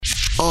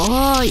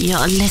Oh, you're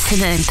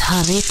listening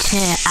to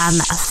Richie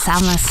and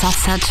Summer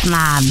Sausage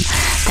Man.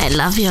 They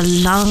love you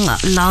long,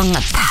 long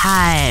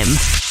time.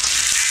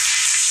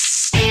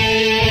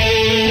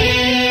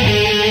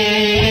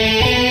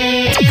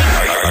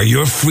 Are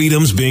your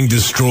freedoms being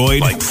destroyed?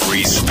 Like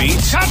free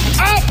speech? Shut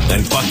up!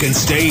 Then fucking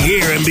stay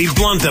here and be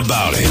blunt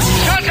about it.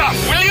 Shut up!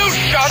 Will you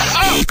shut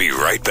up? Be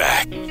right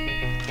back.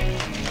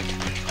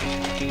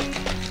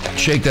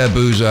 Shake that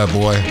booze up,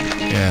 boy.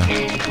 Yeah.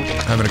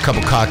 Having a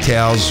couple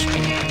cocktails.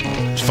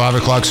 It's 5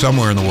 o'clock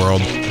somewhere in the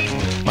world.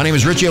 My name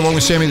is Richie, along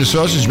with Sammy the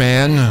Sausage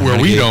Man. Where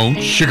Renegade, we don't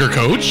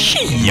sugarcoat.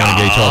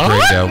 Renegade Talk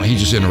Radio. He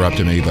just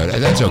interrupted me, but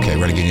that's okay.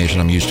 Renegade Nation,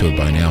 I'm used to it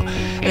by now.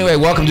 Anyway,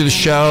 welcome to the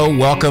show.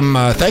 Welcome.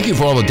 Thank you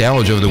for all the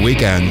downloads over the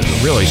weekend.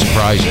 Really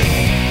surprising.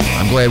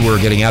 I'm glad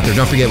we're getting out there.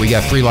 Don't forget, we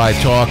got free live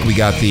talk. We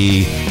got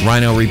the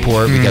Rhino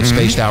Report. We got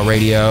Spaced Out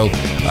Radio.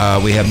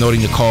 We have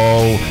Noting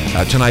Nicole.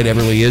 Tonight,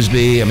 Everly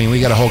Isby. I mean, we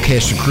got a whole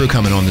cast of crew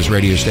coming on this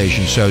radio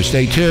station, so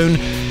stay tuned.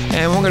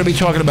 And we're going to be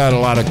talking about a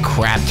lot of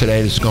crap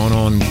today that's going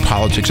on in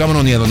politics. I went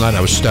on the other night. I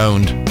was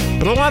stoned.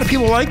 But a lot of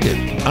people liked it.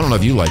 I don't know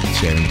if you liked it,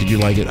 Sammy. Did you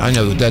like it? I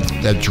know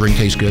that drink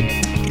tastes good.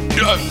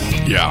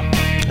 Yeah.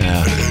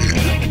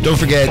 Don't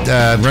forget,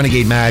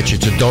 Renegade Match.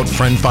 It's Adult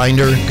Friend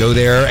Finder. Go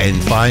there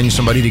and find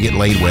somebody to get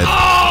laid with.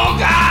 Oh, God,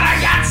 I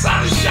got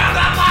something shoved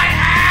up my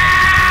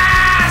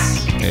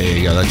ass! There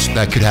you go.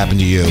 That could happen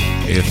to you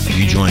if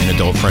you join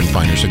Adult Friend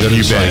Finder. So go to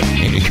the site.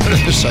 Go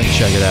to the site,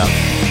 check it out.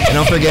 And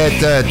don't forget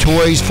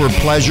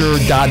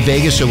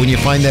toysforpleasure.vegas. So when you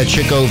find that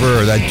chick over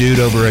or that dude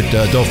over at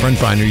Adult Friend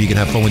Finder, you can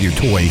have fun with your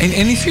toy.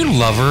 And if your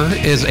lover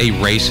is a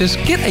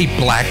racist, get a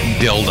black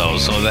dildo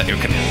so that you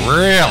can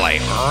really,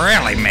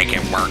 really make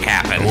it work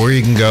happen. Or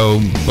you can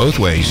go both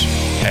ways,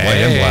 white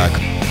and black.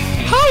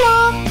 Holla!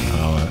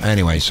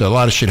 Anyway, so a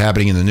lot of shit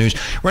happening in the news.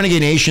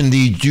 Renegade Nation,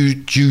 the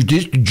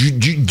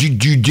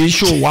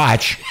Judicial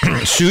Watch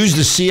sues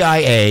the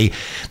CIA,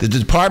 the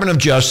Department of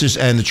Justice,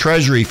 and the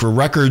Treasury for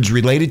records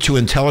related to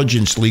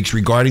intelligence leaks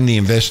regarding the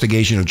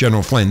investigation of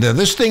General Flynn. Now,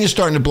 this thing is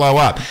starting to blow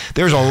up.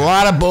 There's a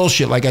lot of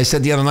bullshit, like I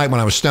said the other night when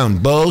I was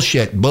stoned.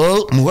 Bullshit.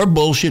 More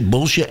bullshit,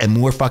 and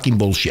more fucking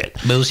bullshit.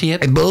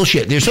 Bullshit? And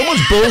bullshit. There's so much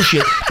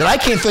bullshit that I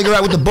can't figure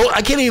out what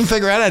I can't even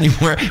figure out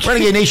anymore.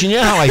 Renegade Nation, you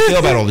know how I feel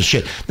about all this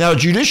shit. Now,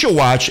 Judicial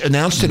Watch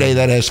announced today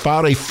that it has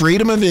filed a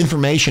Freedom of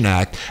Information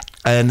Act,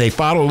 and they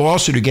filed a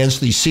lawsuit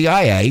against the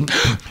CIA,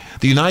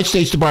 the United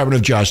States Department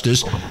of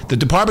Justice, the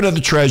Department of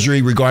the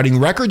Treasury regarding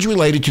records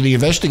related to the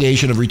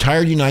investigation of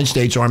retired United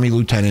States Army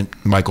Lieutenant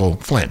Michael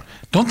Flynn.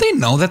 Don't they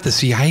know that the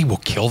CIA will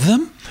kill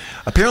them?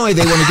 Apparently,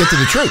 they want to get to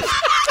the truth.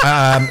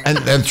 And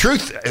the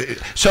truth.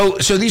 So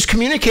these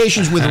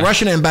communications with the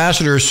Russian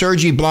ambassador,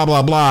 Sergei blah,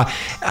 blah, blah.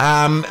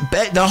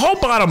 The whole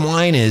bottom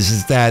line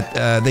is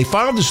that they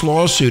filed this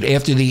lawsuit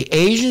after the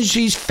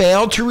agencies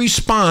failed to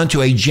respond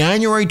to a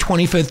January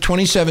 25th,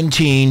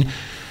 2017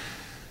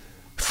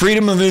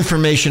 Freedom of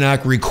Information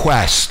Act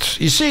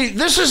request. You see,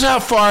 this is how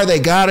far they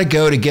got to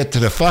go to get to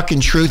the fucking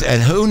truth.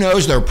 And who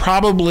knows, they're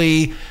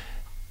probably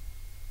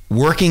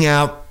working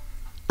out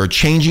or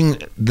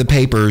changing the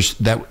papers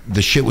that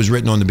the shit was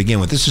written on to begin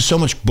with. This is so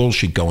much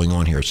bullshit going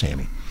on here,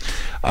 Sammy.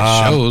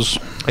 Shows.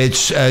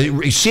 It's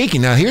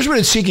seeking. Now, here's what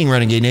it's seeking,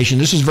 Renegade Nation.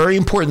 This is very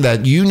important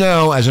that you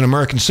know as an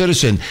American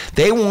citizen.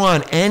 They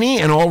want any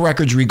and all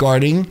records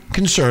regarding,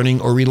 concerning,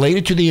 or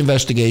related to the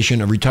investigation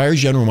of retired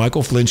General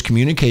Michael Flynn's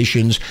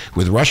communications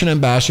with Russian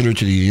ambassador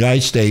to the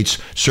United States,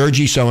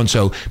 Sergei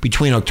so-and-so,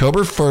 between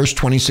October 1st,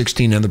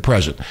 2016 and the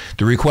present.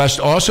 The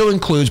request also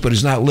includes, but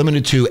is not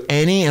limited to,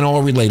 any and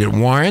all related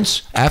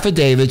warrants,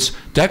 affidavits,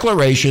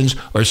 declarations,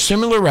 or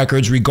similar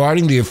records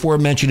regarding the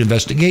aforementioned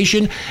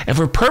investigation, and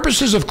for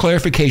purposes of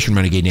clarification,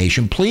 Renegade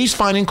Nation, please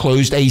find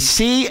enclosed a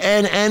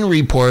CNN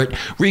report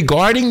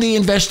regarding the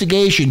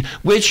investigation,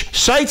 which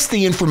cites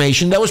the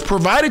information that was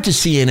provided to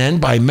CNN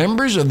by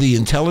members of the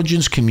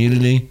intelligence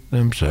community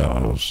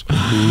themselves. Do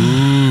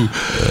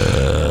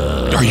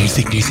you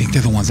think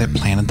they're the ones that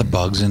planted the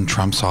bugs in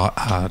Trump's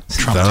Tower?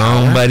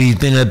 Somebody's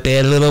been a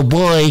bad little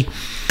boy.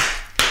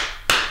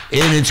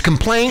 In its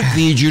complaint,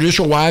 the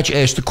Judicial Watch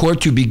asked the court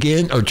to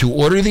begin or to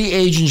order the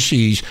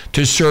agencies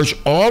to search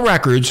all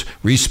records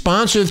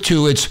responsive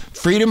to its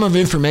Freedom of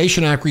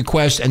Information Act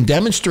request and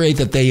demonstrate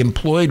that they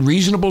employed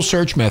reasonable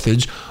search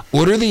methods,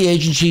 order the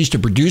agencies to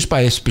produce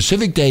by a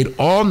specific date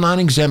all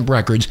non-exempt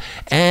records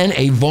and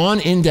a Vaughan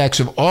index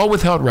of all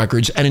withheld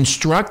records, and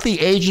instruct the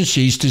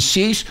agencies to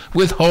cease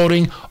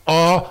withholding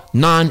all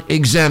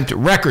non-exempt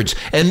records.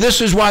 And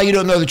this is why you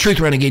don't know the truth,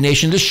 Renegade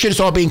Nation. This shit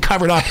is all being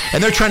covered up,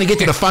 and they're trying to get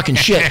to the fucking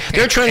shit.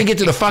 They're trying to get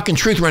to the fucking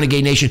truth,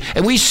 Renegade Nation.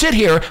 And we sit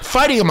here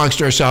fighting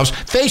amongst ourselves.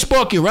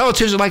 Facebook, your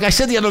relatives, like I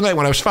said the other night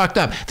when I was fucked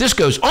up, this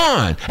goes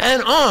on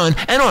and on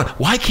and on.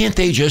 Why can't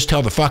they just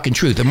tell the fucking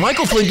truth? If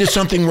Michael Flynn did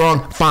something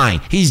wrong,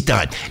 fine, he's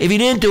done. If he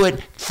didn't do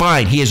it,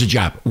 fine, he has a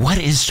job. What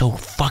is so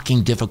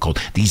fucking difficult?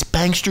 These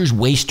banksters,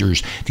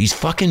 wasters, these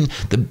fucking,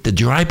 the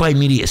drive-by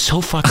media is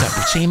so fucked up.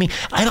 Sammy,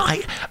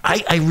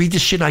 I read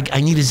this shit, I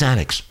need a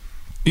Xanax.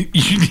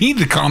 You need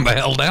to calm the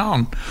hell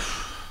down.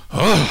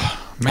 Oh,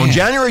 On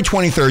January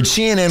 23rd,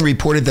 CNN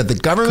reported that the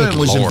government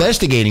was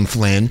investigating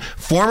Flynn,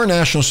 former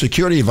national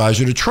security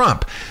advisor to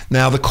Trump.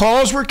 Now, the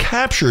calls were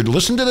captured,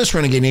 listen to this,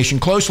 Renegade Nation,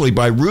 closely,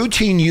 by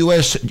routine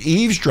U.S.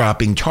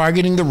 eavesdropping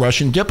targeting the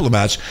Russian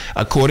diplomats,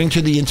 according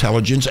to the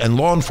intelligence and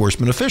law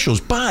enforcement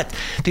officials. But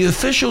the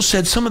officials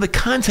said some of the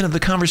content of the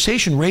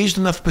conversation raised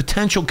enough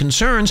potential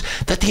concerns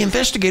that the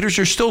investigators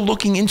are still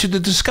looking into the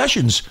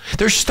discussions.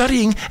 They're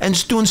studying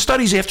and doing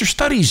studies after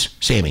studies,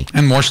 Sammy.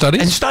 And more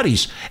studies? And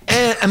studies.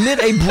 And amid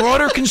a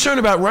broader concern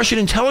about Russian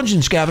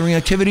intelligence gathering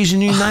activities in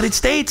the United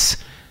States.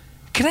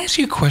 Can I ask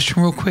you a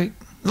question real quick?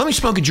 Let me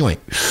smoke a joint.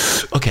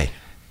 Okay.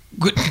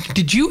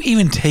 Did you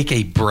even take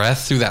a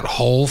breath through that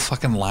whole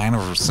fucking line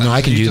of sentences? No,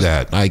 I can do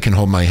that. I can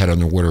hold my head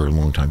underwater a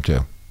long time, too.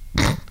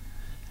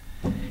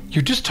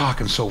 You're just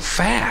talking so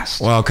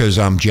fast. Well, because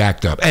I'm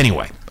jacked up.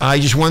 Anyway, I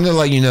just wanted to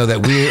let you know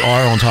that we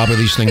are on top of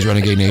these things,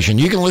 Renegade Nation.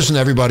 You can listen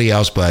to everybody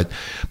else, but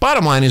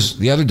bottom line is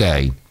the other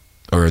day,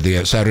 or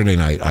the Saturday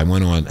night, I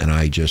went on and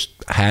I just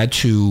had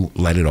to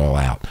let it all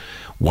out.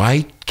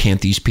 Why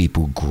can't these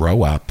people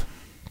grow up,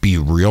 be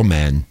real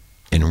men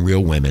and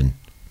real women,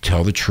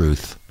 tell the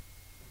truth?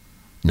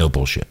 No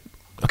bullshit.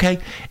 Okay?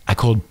 I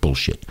call it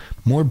bullshit.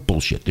 More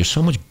bullshit. There's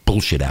so much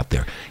bullshit out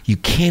there. You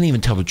can't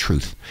even tell the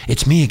truth.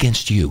 It's me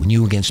against you and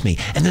you against me.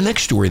 And the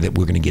next story that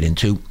we're going to get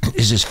into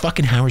is this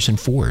fucking Harrison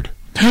Ford.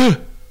 Do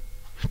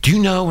you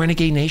know,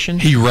 Renegade Nation?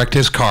 He wrecked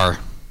his car.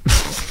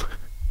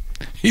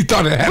 He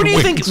thought it had What do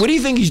you wings.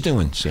 think he's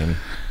doing, Sammy?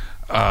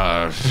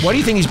 Why do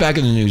you think he's back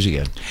in the news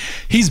again?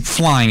 He's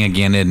flying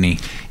again, isn't he?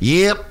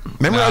 Yep.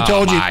 Remember I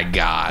told you? Oh, my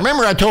God.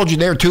 Remember I told you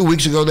there 2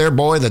 weeks ago there,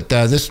 boy, that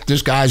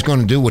this guy's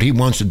going to do what he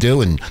wants to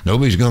do and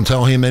nobody's going to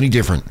tell him any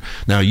different.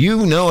 Now,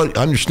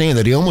 understand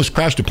that he almost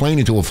crashed a plane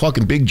into a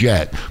fucking big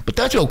jet, but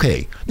that's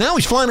okay. Now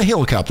he's flying a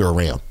helicopter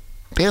around.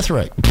 That's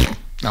right.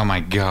 Oh, my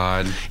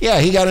God. Yeah,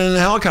 he got in a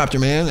helicopter,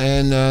 man,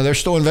 and they're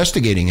still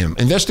investigating him.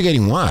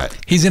 Investigating what?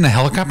 He's in a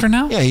helicopter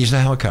now? Yeah, he's in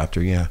a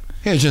helicopter, yeah.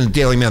 Yeah, it's in the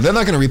Daily Mail. They're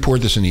not going to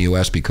report this in the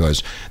U.S.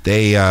 because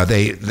they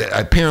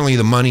apparently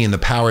the money and the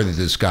power that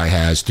this guy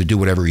has to do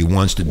whatever he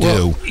wants to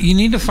do. You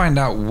need to find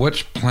out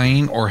which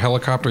plane or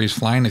helicopter he's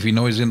flying. If you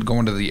know he's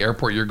going to the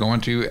airport you're going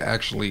to,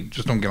 actually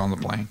just don't get on the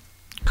plane.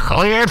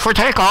 Cleared for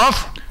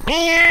takeoff.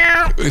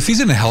 If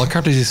he's in a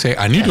helicopter, does he say,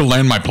 I need to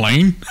land my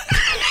plane?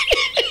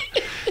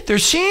 There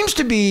seems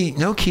to be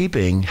no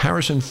keeping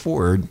Harrison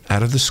Ford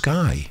out of the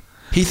sky.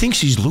 He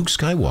thinks he's Luke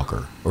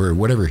Skywalker or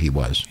whatever he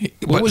was.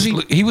 What was he?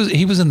 He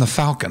was in the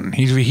Falcon.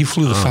 He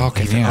flew the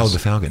Falcon. Yes. The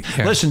Falcon.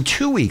 Yeah. Listen,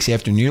 2 weeks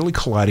after nearly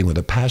colliding with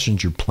a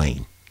passenger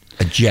plane,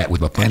 a jet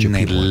with a bunch of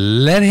people, they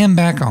let him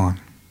back on.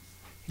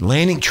 He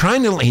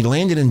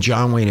landed in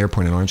John Wayne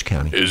Airport in Orange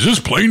County. Is this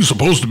plane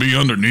supposed to be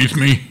underneath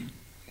me?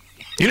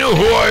 You know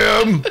who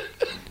I am?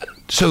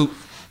 So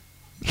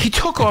he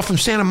took off from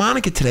Santa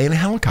Monica today in a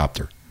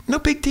helicopter. No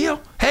big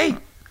deal. Hey.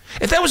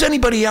 If that was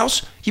anybody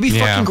else, you'd be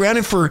fucking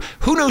grounded for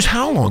who knows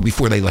how long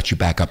before they let you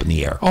back up in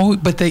the air. Oh,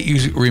 but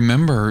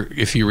remember,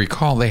 if you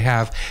recall, they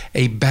have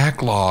a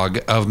backlog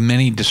of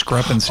many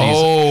discrepancies.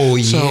 Oh,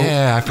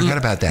 yeah. I forgot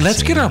about that.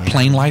 Let's get our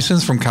plane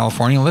license from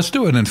California. Let's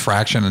do an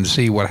infraction and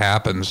see what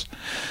happens.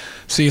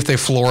 See if they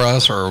floor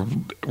us or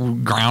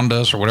ground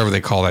us or whatever they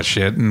call that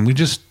shit. And we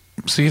just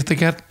see if they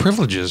got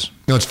privileges.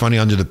 You know, it's funny,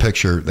 under the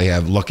picture, they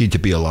have lucky to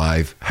be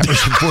alive.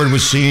 Harrison Ford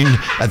was seen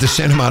at the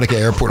Santa Monica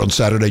airport on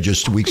Saturday,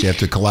 just 2 weeks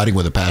after colliding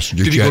with a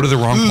passenger jet. Did he go to the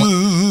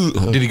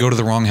wrong Did he go to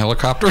the wrong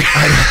helicopter?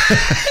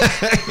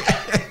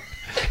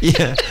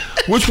 Yeah.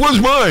 Which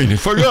one's mine? I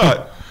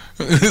forgot.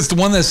 It's the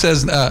one that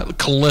says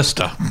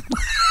Callista.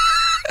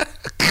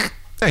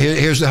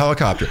 Here's the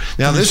helicopter.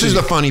 Now, this is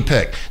the funny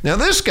pic. Now,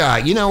 this guy,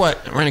 you know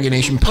what, Renegade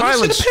Nation, pilots...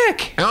 Let me see the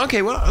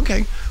pic.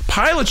 Okay.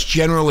 Pilots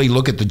generally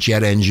look at the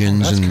jet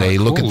engines and they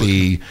look at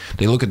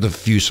the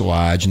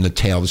fuselage and the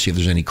tail to see if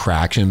there's any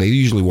cracks, and they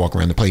usually walk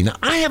around the plane. Now,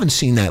 I haven't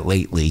seen that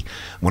lately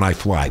when I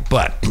fly,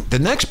 but the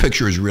next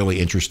picture is really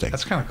interesting.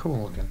 That's kind of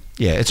cool looking.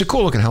 Yeah, it's a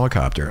cool looking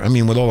helicopter. I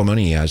mean, with all the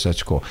money he has,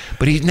 that's cool.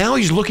 But now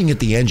he's looking at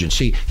the engine.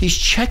 See, he's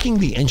checking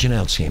the engine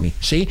out, Sammy.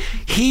 See,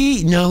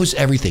 he knows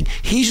everything.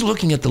 He's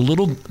looking at the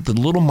little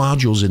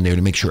modules in there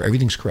to make sure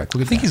everything's correct.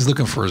 Look at I think he's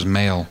looking for his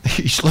mail.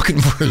 He's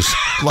looking for his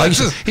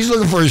license. He's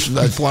looking for his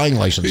flying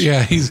license.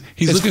 Yeah, he's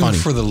looking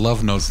for the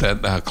love notes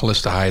that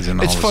Callista hides and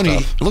all this stuff.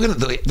 It's funny.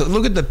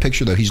 Look at the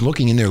picture, though. He's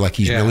looking in there like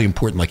he's really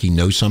important, like he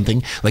knows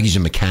something, like he's a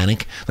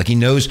mechanic, like he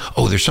knows,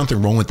 oh, there's something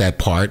wrong with that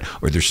part,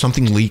 or there's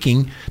something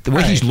leaking. The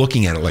way he's looking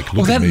at it, like,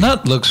 look at that me.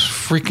 nut looks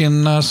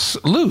freaking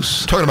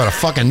loose. Talking about a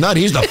fucking nut.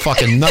 He's the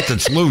fucking nut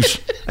that's loose.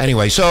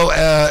 Anyway, so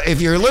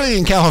if you're living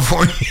in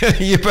California,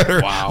 you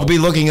better be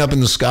looking up in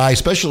the sky,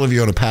 especially if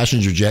you're on a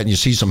passenger jet and you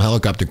see some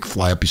helicopter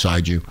fly up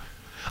beside you.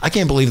 I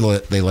can't believe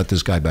they let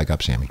this guy back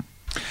up, Sammy.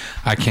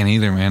 I can't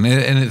either, man.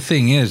 And the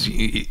thing is,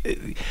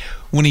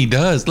 when he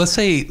does, let's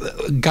say,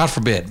 God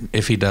forbid,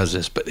 if he does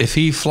this, but if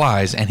he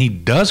flies and he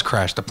does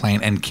crash the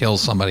plane and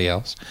kills somebody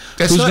else,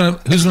 who's going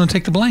to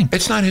take the blame?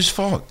 It's not his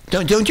fault.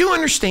 Don't you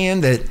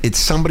understand that it's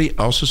somebody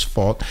else's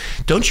fault?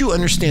 Don't you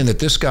understand that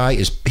this guy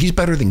he's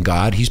better than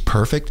God? He's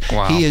perfect.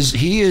 Wow.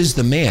 He is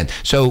the man.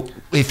 So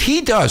if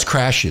he does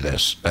crash you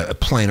a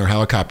plane or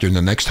helicopter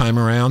the next time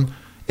around,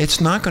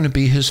 it's not going to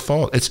be his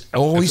fault. It's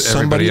always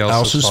somebody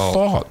else's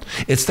fault.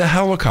 It's the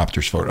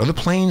helicopter's fault, or the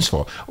plane's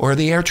fault, or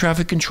the air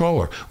traffic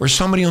controller, or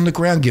somebody on the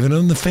ground giving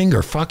him the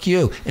finger. Fuck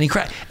you. And he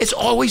crashed. It's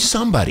always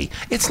somebody.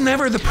 It's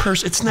never the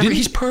person. It's never.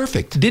 He's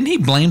perfect. Didn't he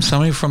blame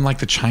somebody from like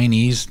the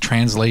Chinese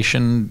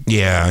translation?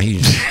 Yeah.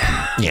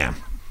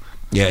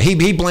 Yeah,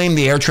 he blamed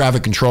the air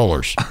traffic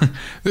controllers.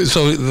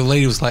 So the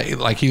lady was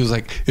like, he was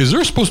like, is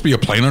there supposed to be a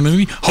plane under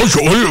me?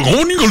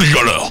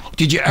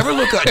 Did you ever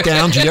look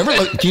down? Do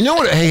you know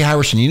what? Hey,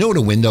 Harrison, you know what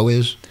a window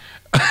is?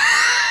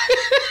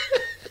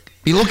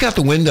 You look out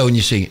the window and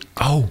you see,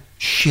 oh,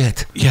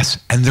 shit. Yes,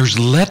 and there's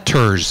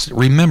letters.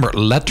 Remember,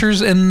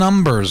 letters and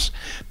numbers,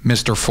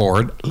 Mr.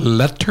 Ford.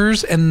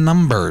 Letters and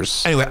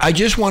numbers. Anyway, I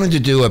just wanted to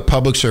do a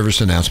public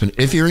service announcement.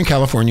 If you're in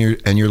California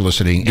and you're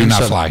listening, do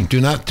not fly.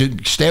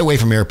 Stay away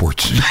from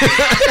airports.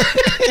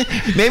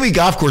 Maybe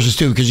golf courses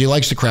too, because he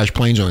likes to crash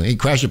planes on. He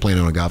crashed a plane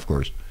on a golf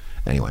course.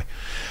 Anyway,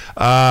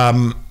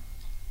 I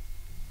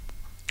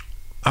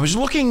was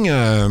looking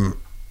to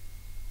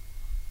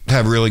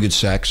have really good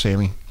sex,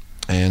 Sammy,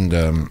 and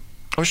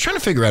I was trying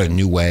to figure out a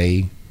new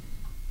way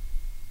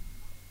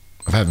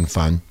of having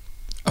fun.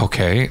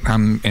 Okay,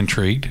 I'm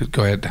intrigued.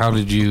 Go ahead. How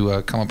did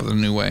you come up with a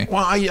new way?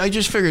 Well, I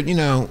just figured,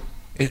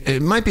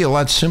 it might be a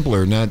lot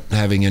simpler not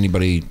having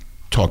anybody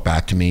talk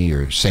back to me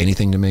or say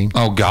anything to me.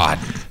 Oh, God.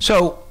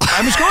 So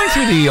I was going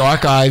through the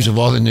archives of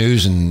all the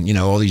news and,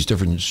 all these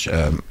different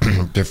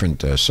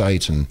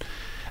sites, and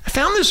I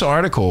found this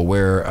article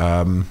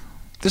where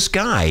this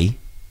guy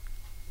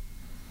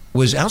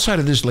was outside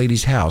of this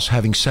lady's house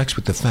having sex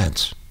with the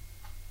fence.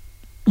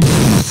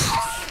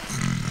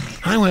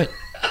 I went,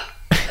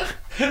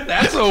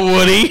 that's a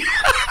Woody.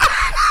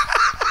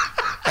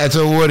 That's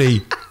a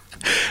Woody.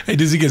 Hey,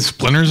 does he get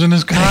splinters in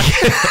his cock?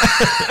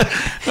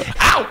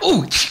 Ow!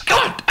 Ooh!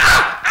 God!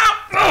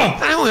 Ow! Ow!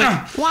 I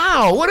went,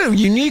 wow! What a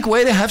unique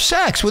way to have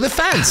sex with a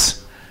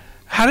fence.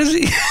 How does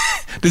he?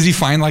 Does he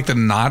find like the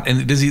knot?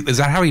 And is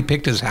that how he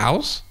picked his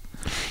house?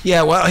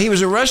 Yeah, well, he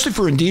was arrested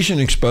for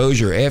indecent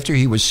exposure after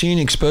he was seen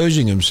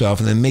exposing himself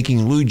and then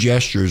making lewd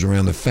gestures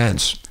around the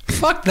fence.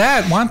 Fuck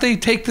that! Why don't they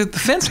take the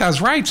fence has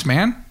rights,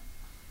 man?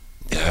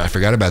 Yeah, I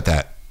forgot about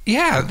that.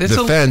 Yeah, the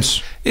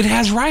fence. It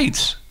has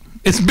rights.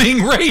 It's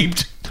being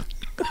raped.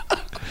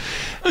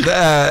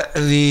 Whoever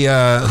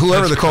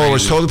the caller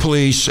was told the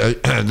police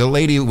the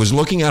lady was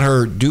looking at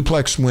her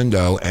duplex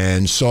window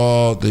and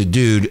saw the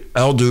dude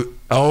Elo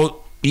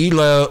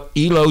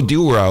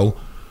Duro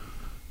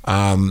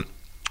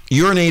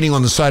urinating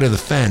on the side of the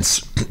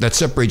fence that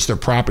separates their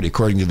property,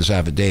 according to this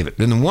affidavit.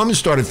 Then the woman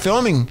started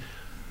filming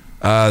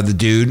the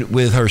dude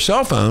with her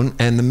cell phone,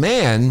 and the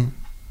man,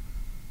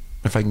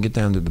 if I can get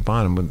down to the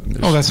bottom.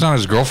 Oh, that's not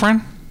his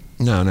girlfriend?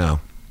 No.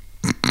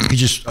 He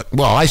just,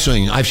 well, I've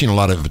seen a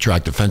lot of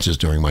attractive fences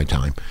during my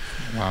time.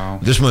 Wow.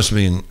 This must have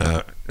been,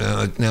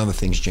 now the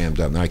thing's jammed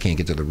up. Now I can't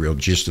get to the real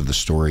gist of the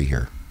story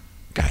here.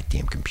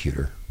 Goddamn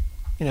computer.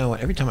 You know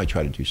what? Every time I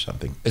try to do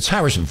something, it's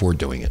Harrison Ford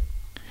doing it.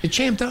 It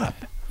jammed up.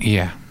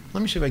 Yeah.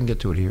 Let me see if I can get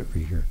to it over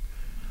here.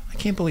 I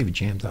can't believe it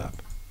jammed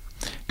up.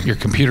 Your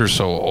computer's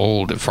so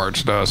old it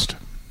farts dust.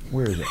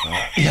 Where is it?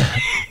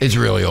 It's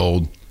really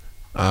old.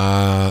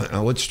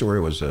 What story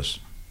was this?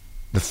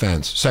 The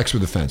fence. Sex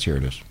with the fence. Here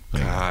it is.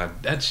 God,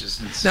 that's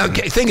just insane. Now,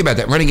 okay, think about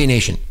that. Renegade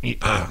Nation.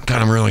 God,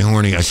 I'm really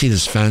horny. I see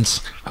this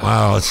fence.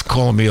 Wow, it's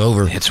calling me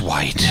over. It's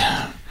white.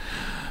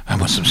 I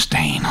want some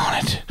stain on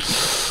it.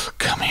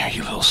 Come here,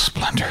 you little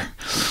splinter.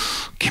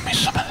 Give me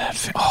some of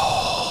that.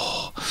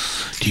 Oh,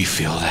 do you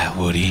feel that,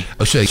 Woody?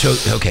 Oh, so he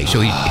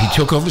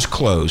took off his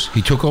clothes.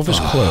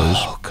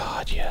 Oh,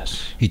 God,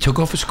 yes. He took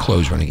off his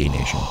clothes, Renegade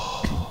Nation.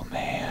 Oh,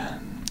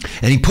 man.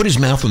 And he put his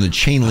mouth on the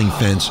chain link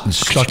fence and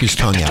stuck his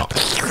tongue out.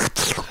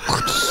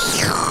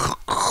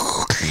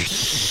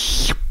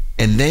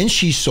 And then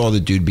she saw the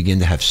dude begin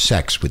to have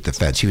sex with the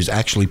fence. He was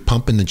actually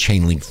pumping the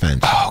chain link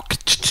fence. Oh.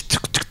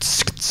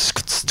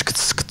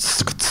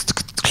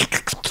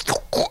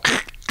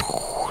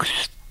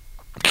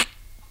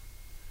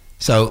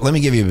 So let me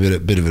give you a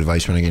bit of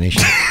advice, Renegade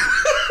Nation.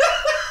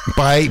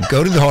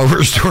 Go to the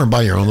hardware store and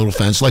buy your own little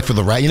fence, like for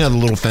the rat. You know the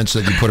little fence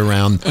that you put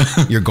around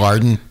your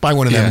garden. Buy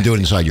one of them and do it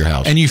inside your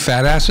house. And you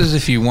fat asses,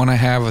 if you want to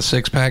have a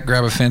six pack,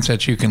 grab a fence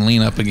that you can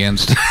lean up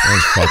against.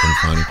 That's fucking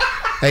funny.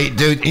 Hey,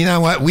 dude, you know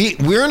what?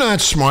 We're not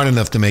smart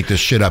enough to make this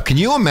shit up. Can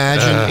you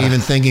imagine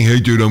even thinking, hey,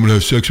 dude, I'm going to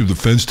have sex with the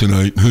fence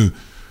tonight?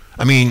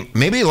 I mean,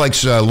 maybe he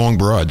likes long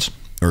broads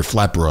or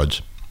flat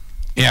broads.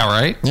 Yeah,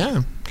 right?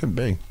 Yeah, could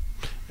be.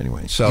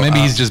 Anyway, so maybe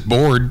he's just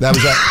bored. That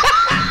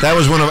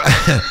was one of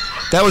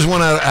That was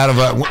one out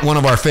of one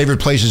of our favorite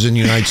places in the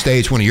United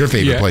States. One of your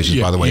favorite places,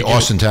 by the way,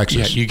 Austin,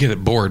 Texas. Yeah, you get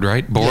it bored,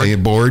 right? Bored. Yeah, you're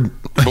bored.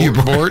 You're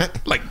bored.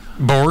 Like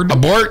bored.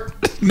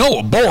 Abort?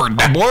 No, bored.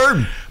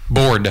 Bored.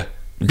 Bored.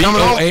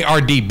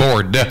 B-O-A-R-D.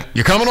 Bored.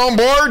 You're coming on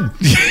board?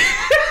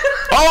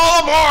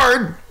 All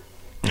aboard.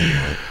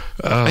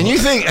 And you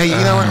think, you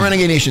know what,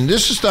 Renegade Nation,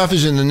 this stuff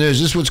is in the news.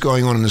 This is what's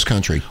going on in this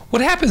country.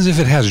 What happens if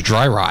it has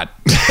dry rot?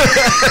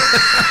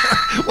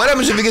 What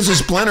happens if he gets a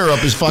splinter up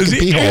his fucking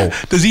pee hole?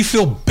 Does he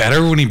feel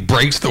better when he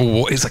breaks the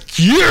wall? He's like,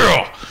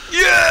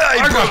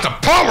 I got the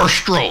power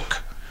stroke.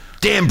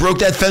 Damn, broke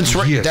that fence,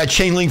 that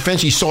chain link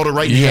fence. He sawed it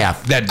right in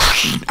half.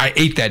 I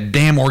ate that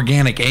damn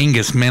organic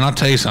Angus, man. I'll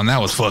tell you something. That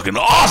was fucking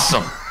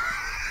awesome.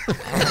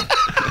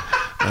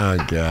 Oh,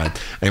 God.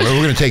 Anyway,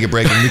 we're going to take a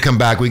break. When we come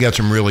back, we got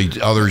some really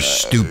other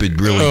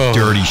stupid, really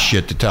dirty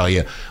shit to tell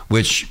you,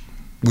 which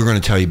we're going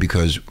to tell you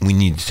because we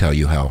need to tell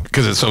you how.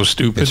 Because it's so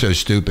stupid. It's so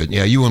stupid.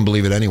 Yeah, you wouldn't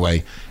believe it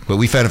anyway. But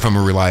we found it from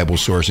a reliable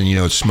source, and you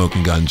know it's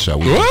smoking guns. So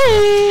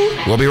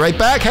we'll be right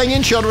back. Hang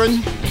in,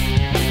 children.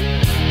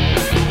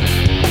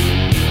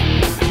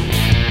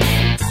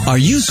 Are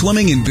you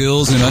swimming in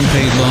bills and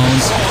unpaid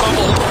loans?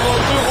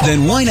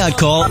 Then why not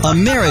call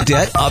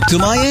Ameridebt up to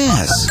my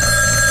ass?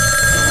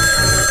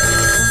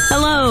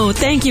 Hello,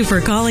 thank you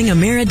for calling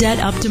Ameridebt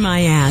up to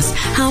my ass.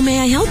 How may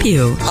I help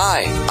you?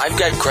 Hi, I've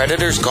got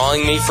creditors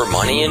calling me for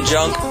money and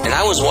junk, and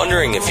I was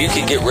wondering if you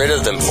could get rid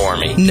of them for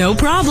me. No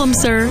problem,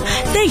 sir.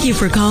 Thank you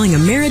for calling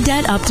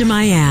Ameridebt up to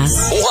my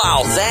ass.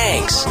 Wow,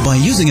 thanks. By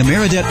using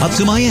Ameridebt up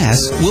to my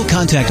ass, we'll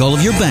contact all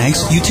of your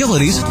banks,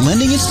 utilities,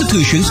 lending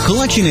institutions,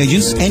 collection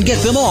agents, and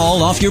get them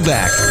all off your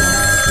back.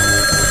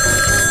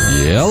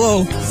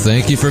 Hello.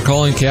 Thank you for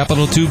calling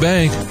Capital 2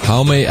 Bank.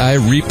 How may I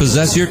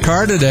repossess your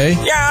car today?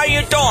 Yeah, how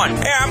you doing?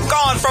 Hey, I'm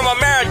calling from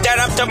Ameridebt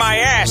up to my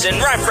ass in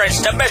reference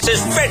to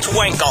Mrs.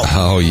 Fitzwinkle.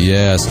 Oh,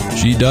 yes.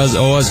 She does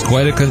owe us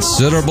quite a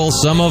considerable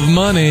sum of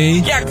money.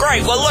 Yeah,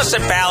 great. Well,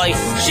 listen, Pally.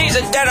 She's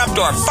in debt up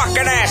to her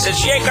fucking ass, and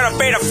she ain't gonna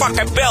pay the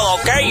fucking bill,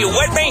 okay? You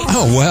with me?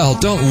 Oh, well,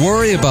 don't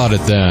worry about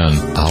it then.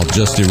 I'll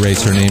just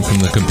erase her name from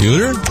the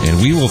computer, and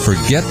we will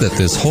forget that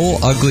this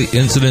whole ugly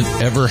incident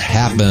ever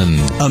happened.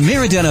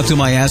 Ameridebt up to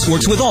my ass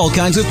works with all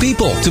kinds of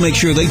people to make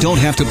sure they don't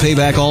have to pay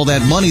back all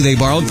that money they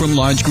borrowed from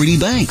large greedy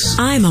banks.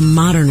 I'm a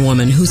modern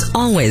woman who's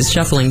always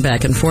shuffling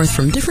back and forth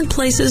from different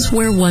places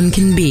where one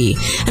can be.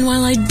 And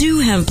while I do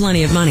have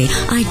plenty of money,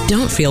 I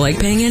don't feel like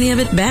paying any of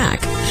it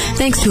back.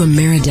 Thanks to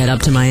Ameridebt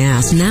up to my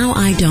ass, now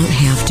I don't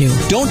have to.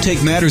 Don't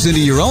take matters into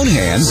your own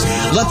hands.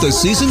 Let the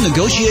seasoned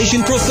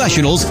negotiation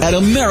professionals at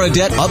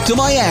Ameridebt up to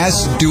my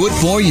ass do it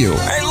for you.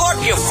 Hey,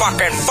 look, you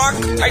fucking fuck.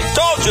 I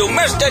told you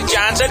Mr.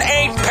 Johnson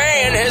ain't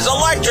paying his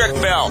electric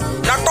bill.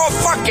 Now go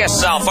fuck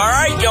yourself, all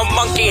right, you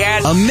monkey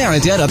head?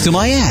 Ameridebt up to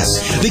my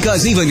ass.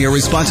 Because even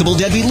irresponsible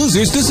deadbeat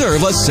losers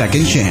deserve a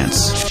second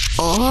chance.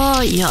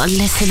 Oh, you're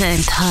listening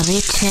to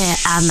Richie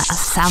and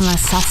Summer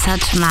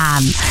Sausage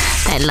Man.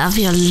 They love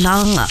you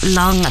long,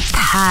 long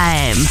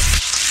time.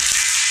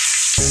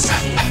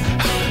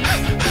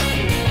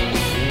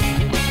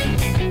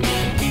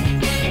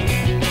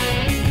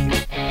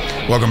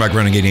 Welcome back,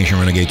 Renegade Nation,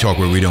 Renegade Talk,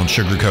 where we don't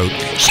sugarcoat.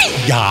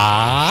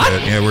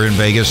 Yeah, we're in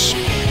Vegas.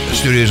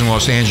 Studios in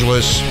Los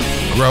Angeles.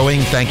 Growing.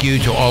 Thank you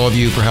to all of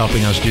you for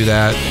helping us do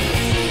that.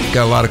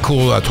 Got a lot of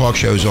cool talk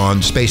shows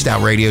on. Spaced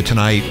Out Radio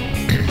tonight.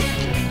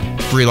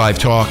 Free Live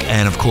Talk.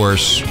 And, of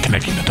course,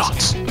 Connecting the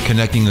Dots.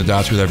 Connecting the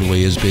Dots with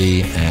Everly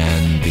Isby.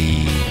 And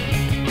the...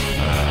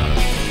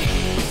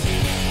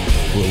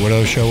 what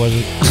other show was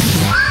it?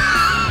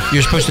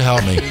 You're supposed to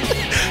help me.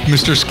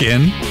 Mr.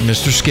 Skin.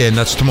 Mr. Skin,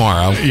 that's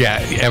tomorrow. Yeah,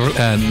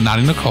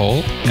 Naughty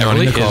Nicole.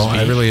 Everly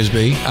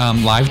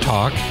Isby. Live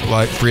Talk.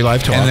 Free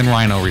Live Talk. And then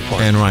Rhino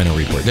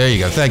Report. There you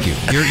go. Thank you.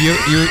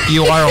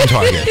 You are on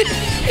target.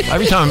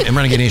 Every time in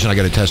Renegade Nation, I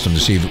got to test him to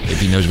see if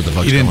he knows what the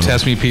fuck's going on. You didn't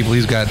test me, people.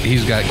 He's got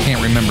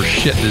can't remember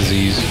shit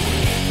disease.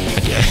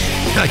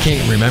 I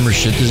can't remember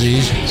shit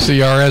disease.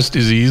 CRS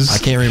disease. I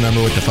can't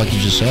remember what the fuck you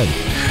just said.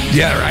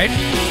 Yeah, right.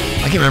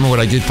 I can't remember what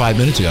I did 5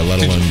 minutes ago,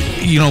 let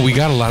alone... we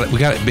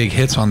got big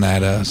hits on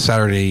that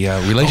Saturday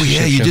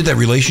relationship show. You show. did that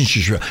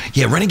relationship show.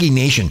 Yeah, Renegade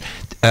Nation.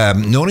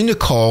 Naughty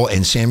Nicole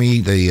and Sammy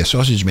the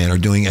Sausage Man are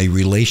doing a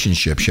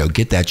relationship show.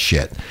 Get that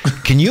shit.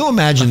 Can you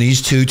imagine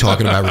these two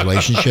talking about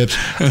relationships?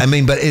 I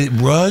mean, but it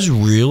was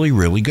really,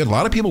 really good. A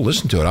lot of people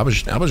listened to it. I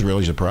was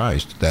really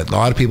surprised that a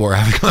lot of people are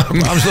having...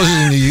 I was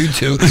listening to you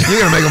two. You're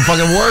going to make them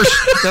fucking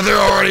worse than they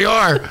already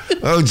are.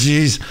 Oh,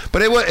 geez.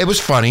 But it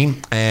was funny,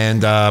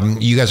 and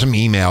you got some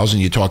emails, and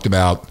you talked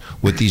about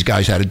what these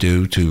guys had to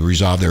do to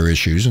resolve their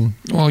issues. And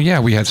well, yeah,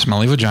 we had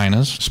smelly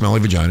vaginas.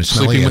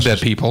 Sleeping with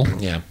dead people.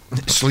 Yeah.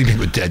 Sleeping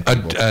with dead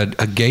people.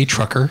 A gay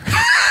trucker.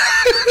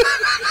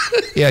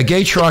 Yeah, a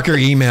gay trucker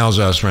emails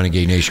us,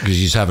 Renegade Nation, because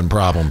he's having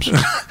problems.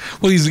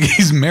 Well,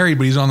 he's married,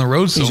 but he's on the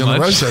road so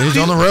much. He's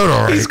on the road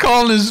already. He's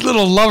calling his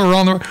little lover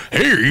on the road.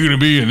 Hey, are you going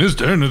to be in this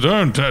time at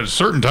a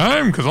certain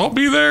time? Because I'll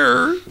be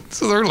there.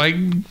 So they're like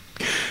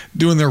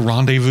doing their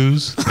rendezvous.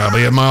 I'll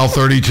be at mile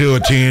 32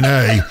 at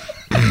TNA.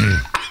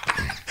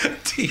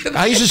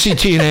 I used to see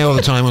TNA all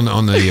the time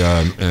on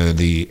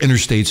the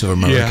interstates of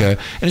America,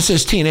 and it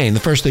says TNA, and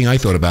the first thing I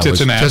thought about was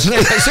tits and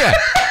ass. Yeah.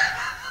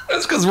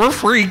 That's because we're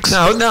freaks.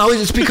 No,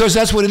 it's because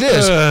that's what it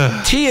is.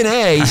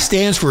 TNA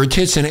stands for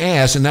tits and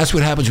ass, and that's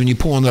what happens when you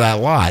pull into that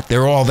lot.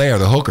 They're all there,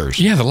 the hookers.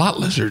 Yeah, the lot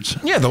lizards.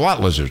 Yeah, the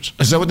lot lizards.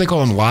 Is that what they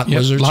call them, lot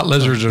lizards? Lot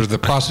lizards are the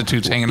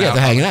prostitutes hanging out. Yeah,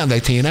 they're hanging out in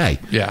that TNA.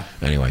 Yeah.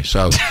 Anyway,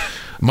 so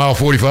mile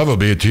 45 will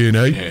be a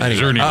TNA. Yeah, is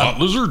there any lot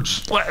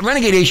lizards? Well,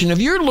 Renegade Nation, if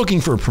you're looking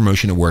for a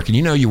promotion at work and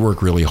you know you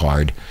work really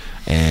hard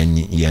and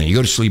you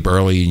go to sleep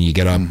early and you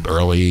get up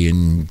early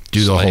and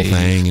do the whole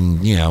thing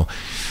and,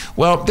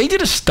 well, they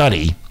did a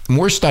study.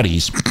 More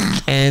studies,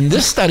 and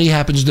this study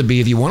happens to be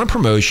if you want a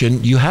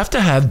promotion, you have to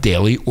have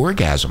daily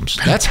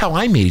orgasms. That's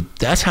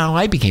how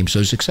I became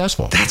so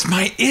successful. That's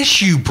my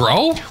issue,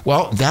 bro.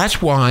 Well, that's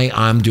why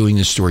I'm doing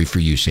this story for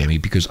you, Sammy,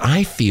 because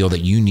I feel that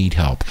you need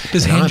help.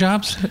 Does hand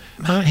jobs?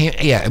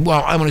 Yeah,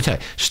 well, I'm going to tell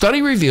you.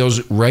 Study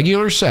reveals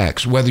regular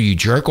sex, whether you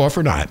jerk off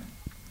or not,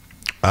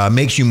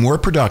 makes you more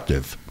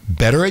productive,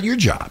 better at your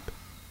job,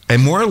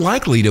 and more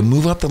likely to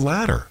move up the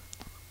ladder.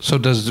 So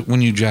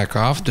when you jack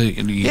off, do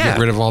you get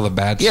rid of all the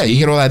bad stuff? Yeah, you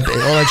get all that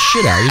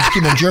shit out. You just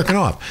keep on jerking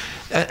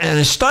off. And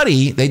a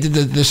study, they did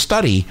the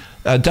study,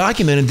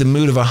 documented the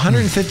mood of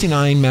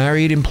 159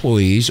 married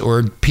employees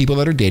or people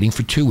that are dating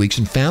for 2 weeks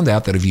and found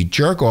out that if you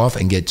jerk off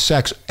and get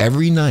sex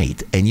every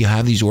night and you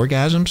have these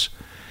orgasms,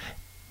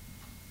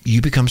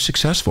 you become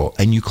successful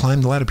and you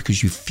climb the ladder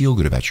because you feel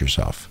good about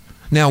yourself.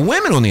 Now,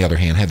 women, on the other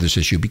hand, have this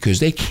issue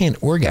because they can't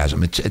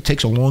orgasm. It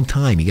takes a long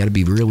time. You got to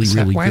be really,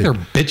 really why good.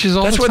 They're bitches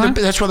all the time?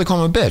 That's why they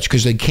call them a bitch,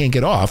 because they can't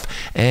get off.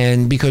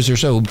 And because they're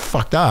so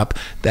fucked up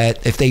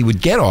that if they would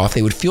get off,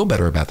 they would feel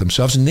better about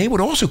themselves, and they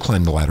would also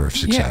climb the ladder of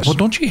success. Yeah, well,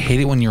 don't you hate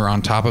it when you're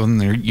on top of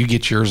them, you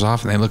get yours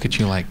off, and they look at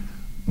you like,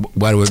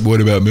 what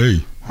about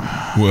me?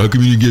 Well, how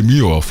come you didn't get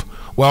me off?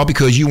 Well,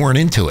 because you weren't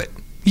into it.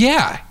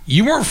 Yeah,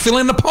 you weren't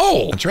filling the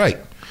pole. That's right.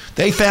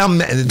 They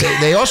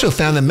also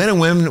found that men and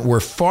women were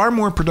far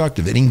more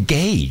productive and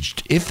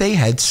engaged if they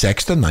had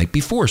sex the night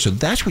before. So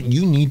that's what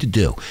you need to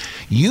do.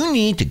 You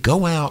need to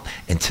go out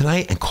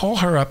tonight and call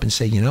her up and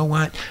say, you know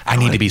what? I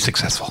need to be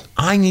successful.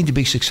 I need to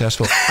be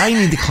successful. I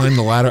need to climb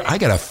the ladder. I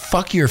got to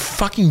fuck your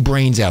fucking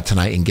brains out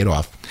tonight and get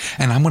off.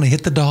 And I'm going to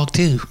hit the dog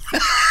too.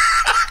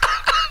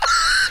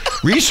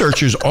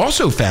 Researchers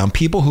also found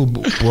people who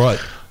brought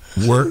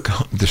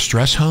the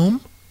stress home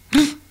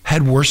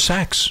had worse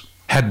sex.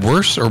 Had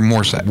worse or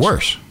more sex?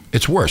 Worse.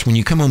 It's worse. When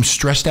you come home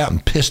stressed out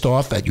and pissed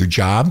off at your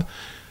job,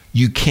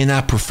 you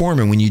cannot perform.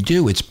 And when you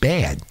do, it's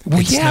bad.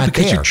 Well, it's yeah,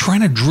 because you're trying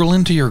to drill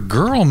into your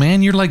girl,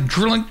 man. You're like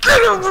drilling.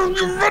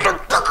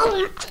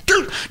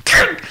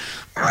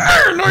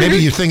 Maybe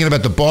you're thinking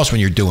about the boss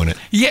when you're doing it.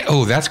 Yeah.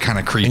 Oh, that's kind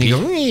of creepy. And you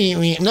go,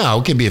 no,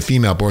 it can be a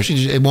female boss.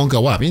 It won't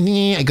go up.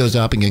 It goes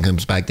up and then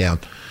comes back down.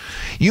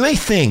 You may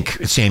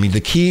think, Sammy, the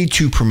key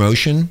to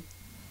promotion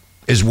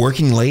is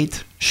working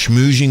late,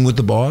 schmoozing with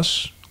the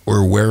boss,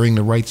 or wearing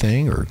the right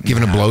thing, or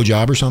giving a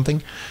blowjob or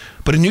something.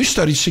 But a new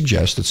study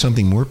suggests that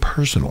something more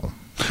personal,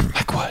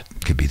 like what,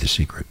 could be the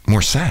secret.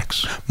 More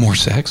sex. More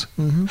sex?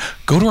 Mm-hmm.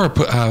 Go to our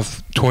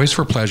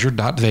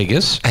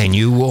toysforpleasure.vegas. And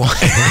you will...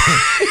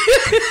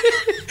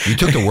 You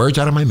took the words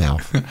out of my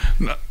mouth.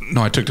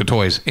 No, I took the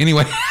toys.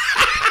 Anyway...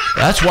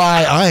 That's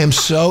why I am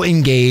so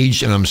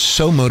engaged and I'm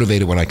so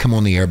motivated when I come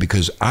on the air,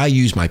 because I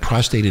use my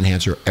prostate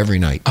enhancer every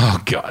night. Oh,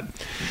 God.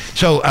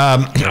 So,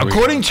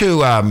 according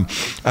to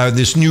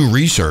this new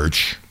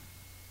research,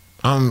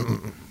 how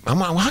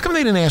come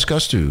they didn't ask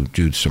us to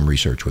do some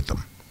research with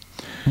them?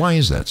 Why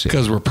is that?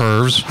 Because we're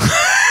pervs.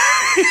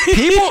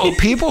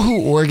 People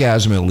who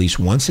orgasm at least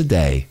once a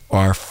day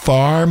are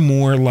far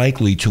more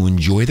likely to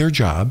enjoy their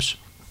jobs,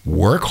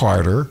 work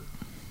harder,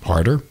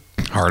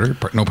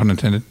 no pun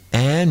intended,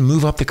 and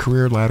move up the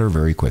career ladder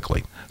very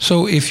quickly.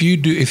 So if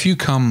you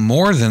come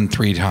more than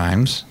 3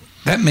 times,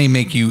 that may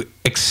make you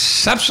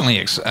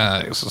exceptionally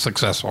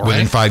successful, right?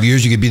 Within 5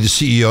 years, you could be the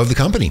CEO of the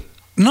company.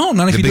 No,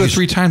 not if you do it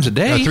 3 times a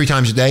day. 3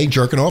 times a day,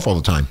 jerking off all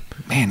the time.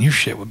 Man, your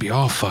shit would be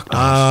all fucked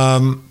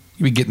up.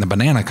 You'd be getting the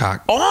banana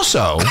cock.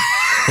 Also,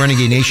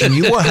 Renegade Nation,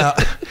 you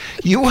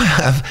will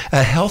have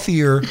a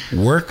healthier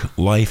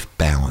work-life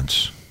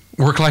balance.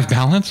 Work-life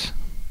balance?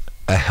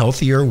 A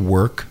healthier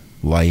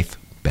work-life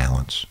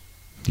balance.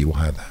 You will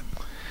have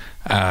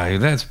that.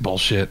 That's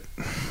bullshit.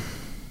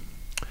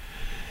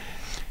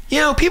 You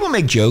know, people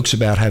make jokes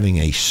about having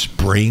a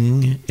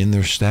spring in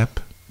their step.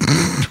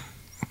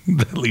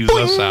 That leaves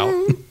us out.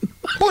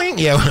 Boing.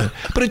 Yeah,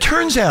 but it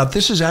turns out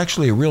this is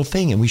actually a real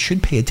thing, and we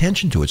should pay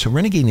attention to it. So,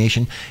 Renegade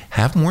Nation,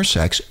 have more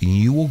sex, and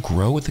you will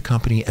grow with the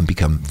company and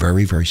become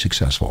very, very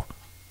successful.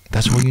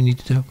 That's all you need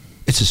to do.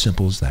 It's as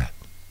simple as that.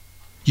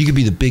 You could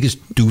be the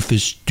biggest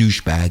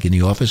douchebag in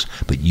the office,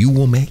 but you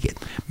will make it.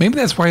 Maybe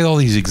that's why all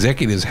these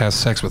executives have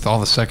sex with all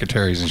the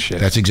secretaries and shit.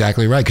 That's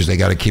exactly right, because they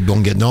got to keep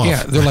on getting off.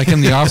 Yeah, they're like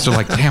in the office, they're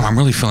like, damn, I'm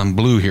really feeling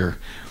blue here.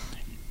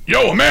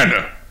 Yo,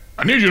 Amanda,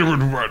 I need you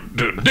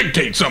to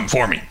dictate something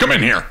for me. Come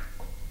in here.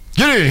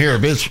 Get in here,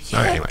 bitch.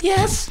 All right, anyway.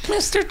 Yes,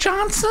 Mr.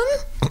 Johnson?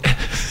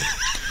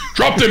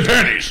 Drop them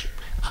panties.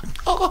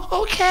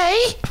 Oh, okay.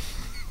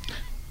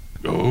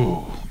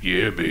 Oh,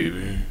 yeah,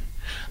 baby.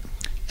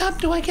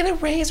 Do I get a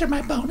raise or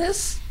my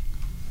bonus?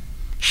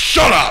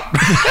 Shut up!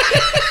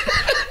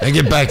 And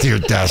get back to your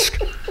desk.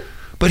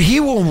 But he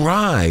will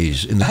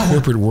rise in the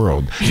corporate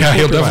world. Yeah,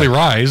 he'll definitely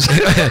rise.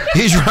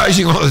 He's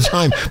rising all the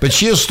time, but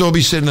she'll still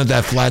be sitting at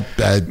that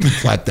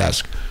flat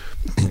desk,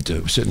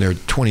 sitting there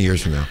 20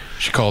 years from now.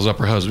 She calls up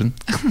her husband.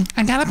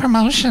 I got a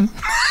promotion.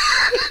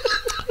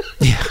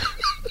 Yeah.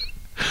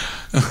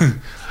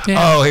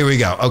 Yeah. Oh, here we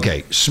go.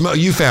 Okay,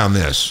 you found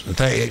this.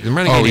 The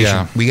Renegade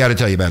Nation, we got to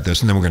tell you about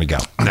this, and then we're going to go.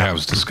 That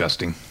was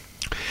disgusting.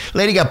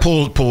 Lady got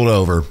pulled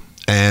over,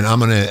 and I'm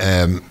going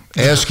to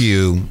ask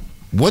you,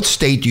 what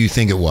state do you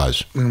think it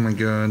was? Oh, my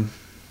God.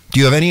 Do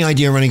you have any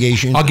idea,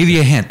 Renegation? I'll give you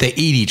a hint. They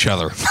eat each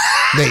other.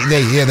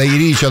 They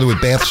eat each other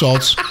with bath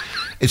salts.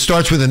 It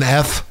starts with an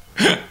F.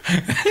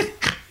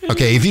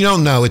 Okay, if you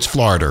don't know, it's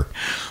Florida.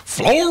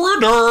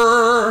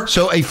 Florida!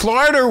 So a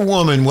Florida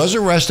woman was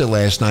arrested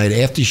last night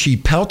after she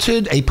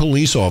pelted a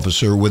police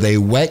officer with a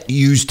wet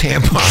used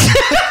tampon.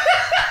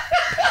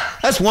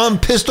 That's one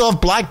pissed off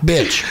black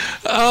bitch.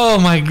 Oh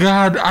my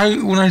God.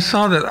 When I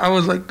saw that, I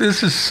was like,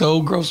 this is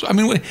so gross. I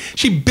mean,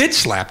 she bitch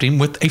slapped him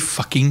with a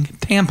fucking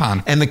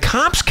tampon. And the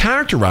cops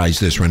characterized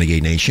this,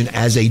 Renegade Nation,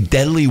 as a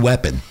deadly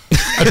weapon.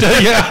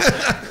 Yeah.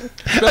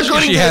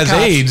 Especially she has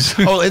AIDS.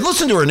 Oh, and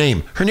listen to her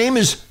name. Her name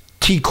is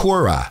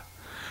Tikora.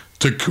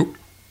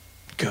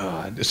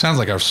 God, it sounds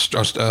like a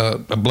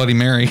Bloody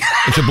Mary.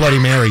 It's a Bloody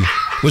Mary.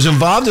 Was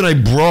involved in a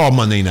brawl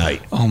Monday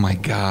night. Oh my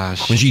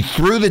gosh! When she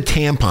threw the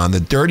tampon,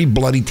 the dirty,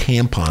 bloody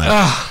tampon,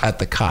 at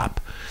the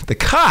cop. The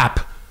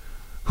cop,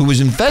 who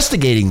was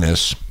investigating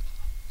this,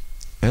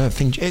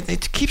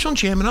 it keeps on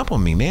jamming up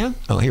on me, man.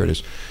 Oh, here it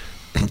is.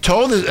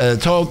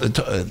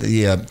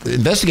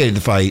 Investigated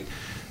the fight.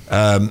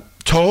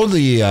 Told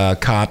the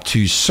cop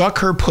to suck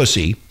her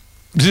pussy.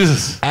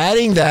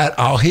 Adding that,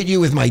 I'll hit you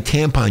with my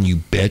tampon, you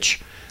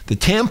bitch. The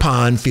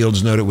tampon,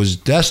 Fields noted, was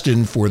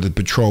destined for the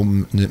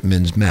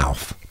patrolman's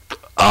mouth.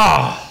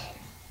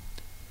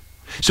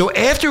 So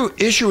after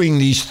issuing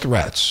these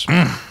threats,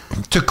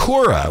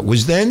 Takora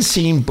was then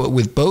seen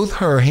with both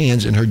her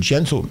hands in her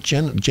genital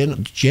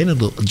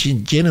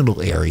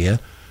area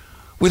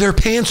with her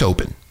pants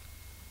open.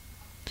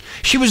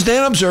 She was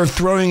then observed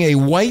throwing a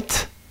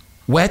wet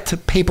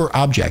paper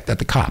object at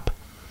the cop.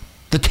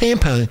 The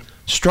tampon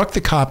struck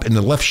the cop in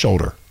the left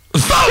shoulder.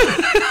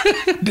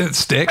 Did it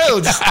stick?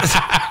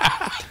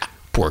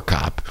 Poor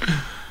cop.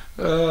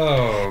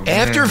 Oh,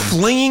 After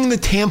flinging the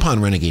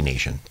tampon, Renegade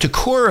Nation,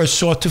 Takora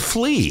sought to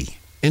flee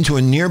into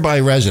a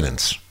nearby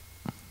residence,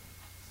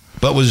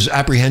 but was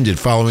apprehended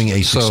following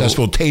a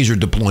successful taser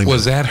deployment.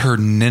 Was that her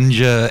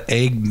ninja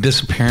egg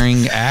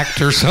disappearing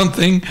act or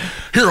something?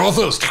 Here, all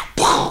those.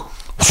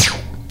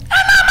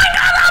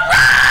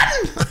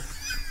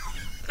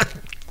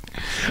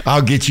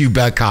 I'll get you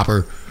back,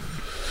 copper.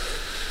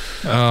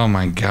 Oh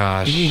my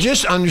gosh. You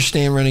just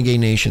understand, Renegade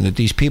Nation, that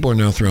these people are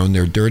now throwing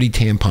their dirty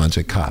tampons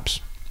at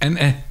cops.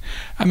 And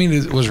I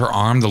mean, was her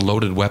arm the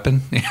loaded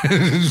weapon?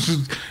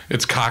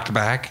 It's cocked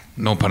back,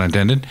 no pun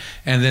intended.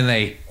 And then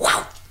they...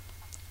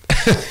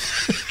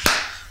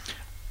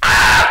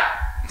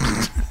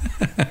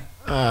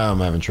 I'm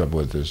having trouble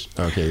with this.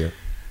 Okay, yeah.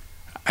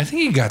 I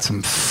think you got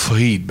some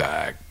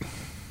feedback.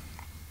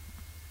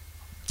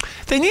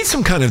 They need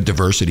some kind of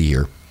diversity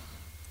here.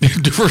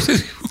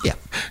 Diversity? Yeah.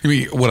 You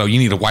mean, what, you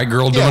need a white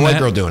girl doing that? Yeah, a white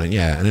girl doing it,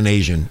 yeah, and an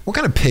Asian. What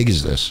kind of pig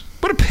is this?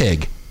 What a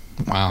pig.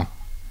 Wow.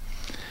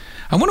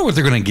 I wonder what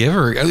they're going to give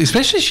her,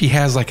 especially if she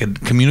has like a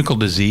communicable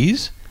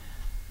disease.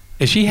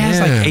 If she has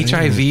like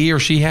HIV or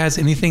she has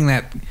anything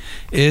that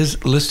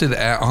is listed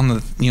on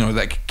the,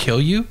 that could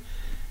kill you,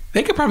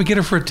 they could probably get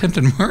her for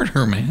attempted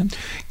murder, man.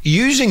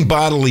 Using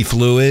bodily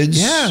fluids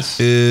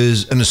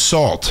is an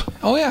assault.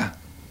 Oh, yeah.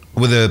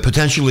 With a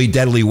potentially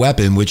deadly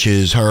weapon, which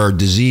is her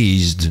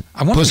diseased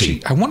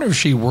pussy. I wonder if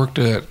she worked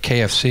at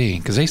KFC,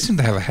 because they seem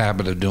to have a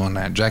habit of doing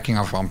that, jacking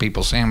off on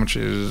people's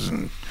sandwiches.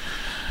 And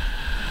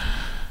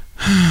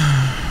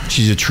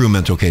she's a true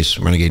mental case,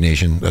 Renegade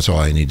Nation. That's all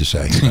I need to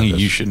say.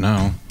 You should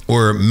know.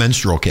 Or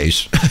menstrual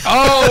case.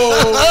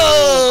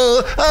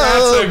 Oh,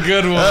 that's a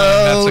good one.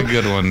 That's a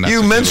good one.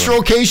 You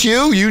menstrual case,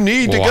 you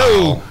need to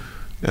go.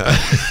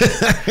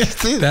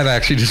 That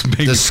actually just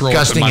made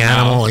disgusting me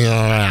animal.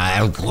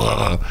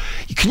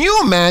 Can you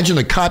imagine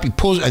the cop? He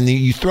pulls and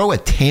you throw a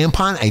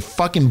tampon, a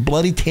fucking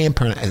bloody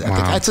tampon. Wow.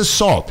 That's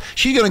assault.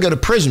 She's gonna go to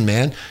prison,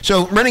 man.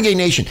 So Renegade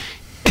Nation,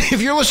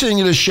 if you're listening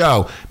to this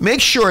show,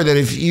 make sure that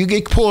if you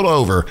get pulled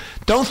over,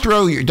 don't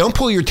pull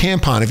your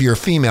tampon if you're a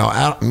female,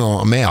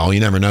 a male. You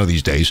never know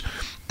these days.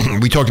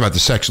 We talked about the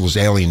sexless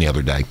alien the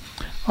other day.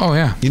 Oh,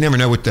 yeah. You never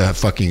know what the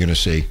fuck you're going to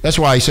see. That's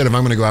why I said if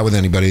I'm going to go out with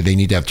anybody, they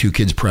need to have two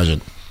kids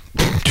present.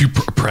 Two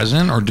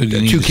present? Or do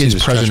you need two to kids see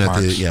the present stretch at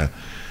the, marks? yeah.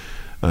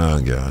 Oh,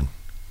 God.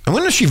 I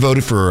wonder if she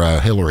voted for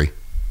Hillary.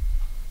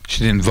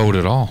 She didn't vote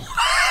at all.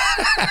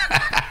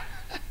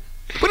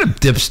 What a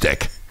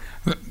dipstick.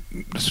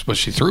 That's what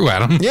she threw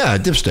at him. Yeah, a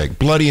dipstick.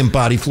 Bloody and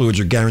body fluids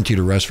are guaranteed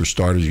arrest for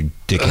starters, you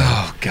dickhead.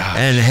 Oh, God.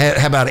 And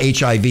how about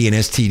HIV and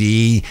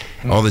STD?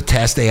 All the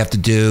tests they have to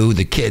do.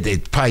 The kid, they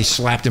probably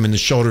slapped him in the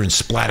shoulder and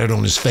splattered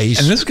on his face.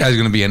 And this guy's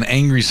going to be an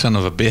angry son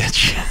of a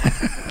bitch.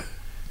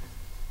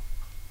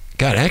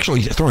 God,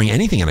 actually throwing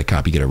anything at a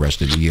cop, you get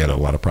arrested. You get a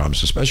lot of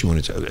problems, especially when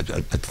it's a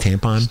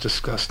tampon. It's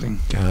disgusting.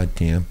 God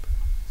damn.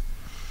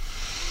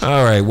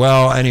 All right.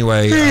 Well,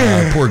 anyway,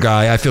 poor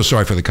guy. I feel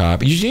sorry for the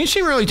cop. You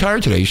seem really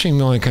tired today. You seem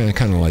like kind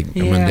of like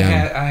run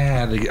down. I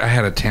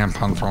had a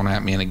tampon thrown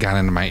at me and it got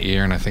into my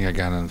ear, and I think I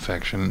got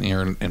an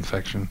ear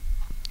infection.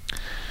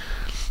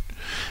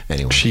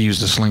 Anyway, she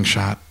used a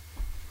slingshot.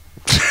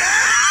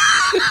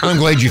 I'm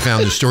glad you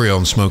found the story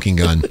on Smoking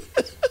Gun.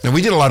 Now,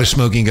 we did a lot of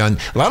Smoking Gun.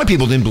 A lot of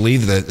people didn't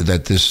believe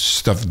that this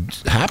stuff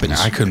happens.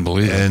 I couldn't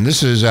believe it. And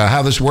this is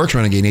how this works,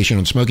 Renegade Nation,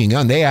 on Smoking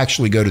Gun. They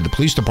actually go to the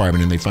police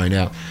department and they find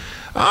out,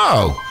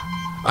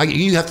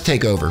 you have to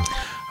take over.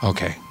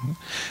 Okay.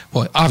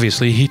 Well,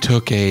 obviously, he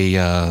took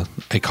a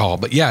call.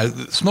 But, yeah,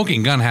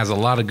 Smoking Gun has a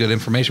lot of good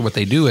information. What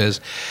they do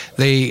is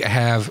they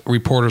have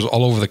reporters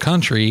all over the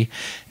country,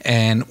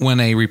 and when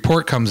a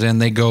report comes in,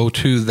 they go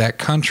to that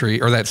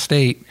country or that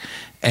state,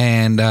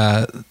 and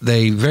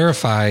they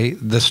verify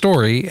the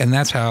story, and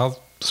that's how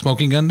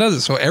Smoking Gun does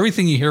it. So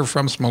everything you hear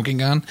from Smoking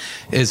Gun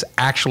is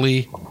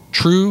actually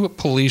true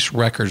police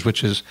records,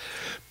 which is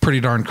pretty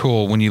darn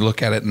cool when you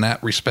look at it in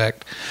that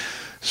respect.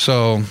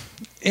 So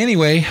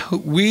anyway,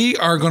 we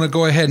are going to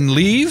go ahead and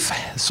leave.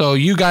 So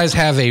you guys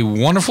have a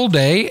wonderful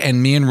day,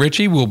 and me and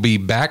Richie will be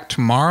back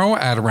tomorrow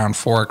at around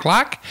 4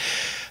 o'clock.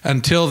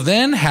 Until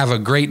then, have a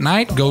great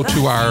night. Go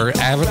to our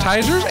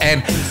advertisers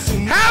and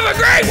have a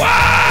great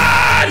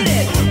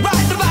one!